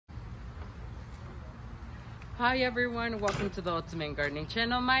Hi everyone, welcome to the Ultimate Gardening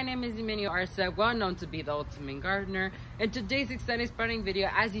channel. My name is Emmanuel Arce, well known to be the Ultimate Gardener. In today's exciting sprouting video,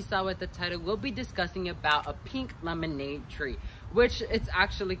 as you saw with the title, we'll be discussing about a pink lemonade tree, which it's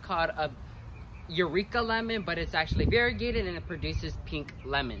actually called a Eureka lemon, but it's actually variegated and it produces pink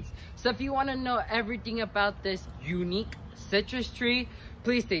lemons. So if you want to know everything about this unique citrus tree,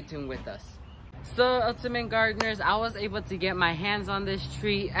 please stay tuned with us. So Ultimate Gardeners, I was able to get my hands on this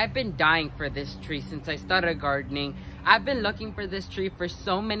tree. I've been dying for this tree since I started gardening. I've been looking for this tree for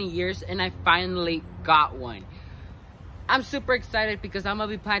so many years and I finally got one. I'm super excited because I'm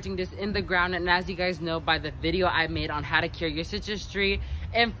gonna be planting this in the ground, and as you guys know by the video I made on how to cure your citrus tree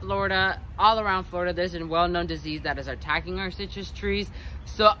in Florida, all around Florida there's a well-known disease that is attacking our citrus trees.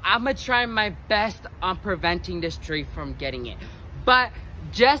 So I'm gonna try my best on preventing this tree from getting it. But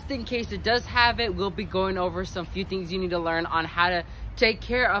just in case it does have it, we'll be going over some few things you need to learn on how to take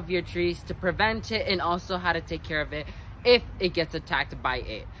care of your trees to prevent it, and also how to take care of it if it gets attacked by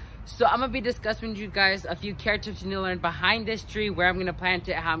it. So I'm gonna be discussing with you guys a few care tips you need to learn behind this tree, where I'm gonna plant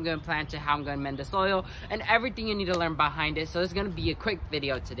it, how I'm gonna plant it, how I'm gonna mend the soil, and everything you need to learn behind it. So it's gonna be a quick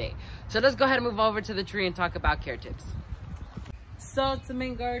video today. So let's go ahead and move over to the tree and talk about care tips. So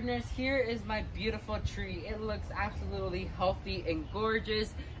Ultimate Gardeners, here is my beautiful tree. It looks absolutely healthy and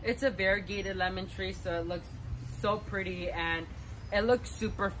gorgeous. It's a variegated lemon tree, so it looks so pretty and it looks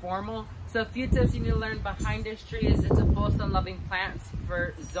super formal. So a few tips you need to learn behind this tree is it's a full sun loving plant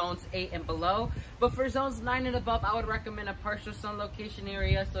for zones 8 and below. But for zones 9 and above, I would recommend a partial sun location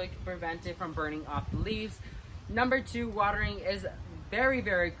area so it can prevent it from burning off the leaves. Number 2, watering is very,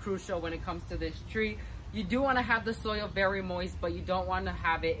 very crucial when it comes to this tree. You do want to have the soil very moist, but you don't want to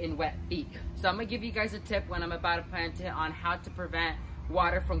have it in wet feet. So I'm going to give you guys a tip when I'm about to plant it on how to prevent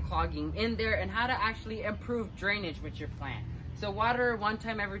water from clogging in there and how to actually improve drainage with your plant. So water one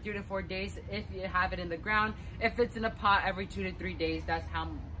time every 2 to 4 days if you have it in the ground. If it's in a pot, every 2 to 3 days. That's how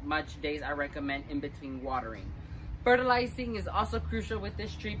much days I recommend in between watering. Fertilizing is also crucial with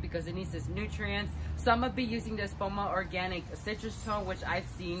this tree because it needs its nutrients. So I'm going to be using this Spoma Organic Citrus Tone, which I've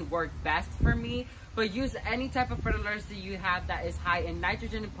seen work best for me. But use any type of fertilizer you have that is high in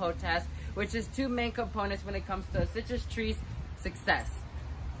nitrogen and potassium, which is 2 main components when it comes to a citrus tree's success.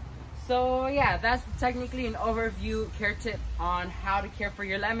 So yeah, that's technically an overview care tip on how to care for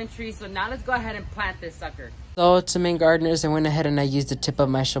your lemon tree. So now let's go ahead and plant this sucker. So Ultimate Gardeners, I went ahead and I used the tip of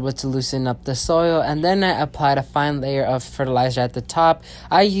my shovel to loosen up the soil, and then I applied a fine layer of fertilizer at the top.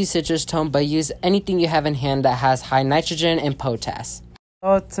 I use Citrus Tone, but use anything you have in hand that has high nitrogen and potassium.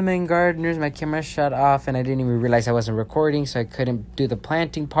 Ultimate Gardeners, my camera shut off and I didn't even realize I wasn't recording, so I couldn't do the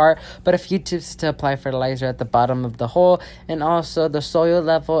planting part. But a few tips to apply fertilizer at the bottom of the hole, and also the soil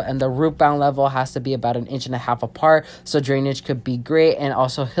level and the root bound level has to be about 1.5 inches apart, so drainage could be great, and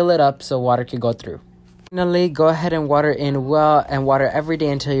also hill it up so water could go through. Finally, go ahead and water in well and water every day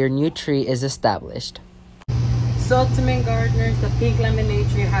until your new tree is established. So Ultimate Gardeners, the pink lemonade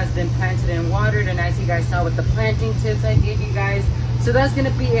tree has been planted and watered, and as you guys saw with the planting tips I gave you guys. So that's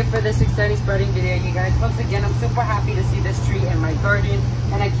going to be it for this exciting spreading video, you guys. Once again, I'm super happy to see this tree in my garden,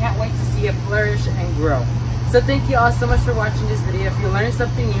 and I can't wait to see it flourish and grow. So thank you all so much for watching this video. If you learned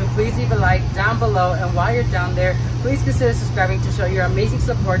something new, please leave a like down below, and while you're down there, please consider subscribing to show your amazing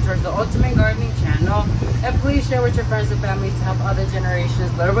support towards the Ultimate Gardening channel. And please share with your friends and family to help other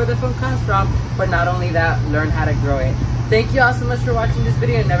generations learn where the food comes from, but not only that, learn how to grow it. Thank you all so much for watching this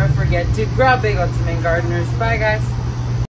video, and never forget to grow big, Ultimate Gardeners. Bye guys.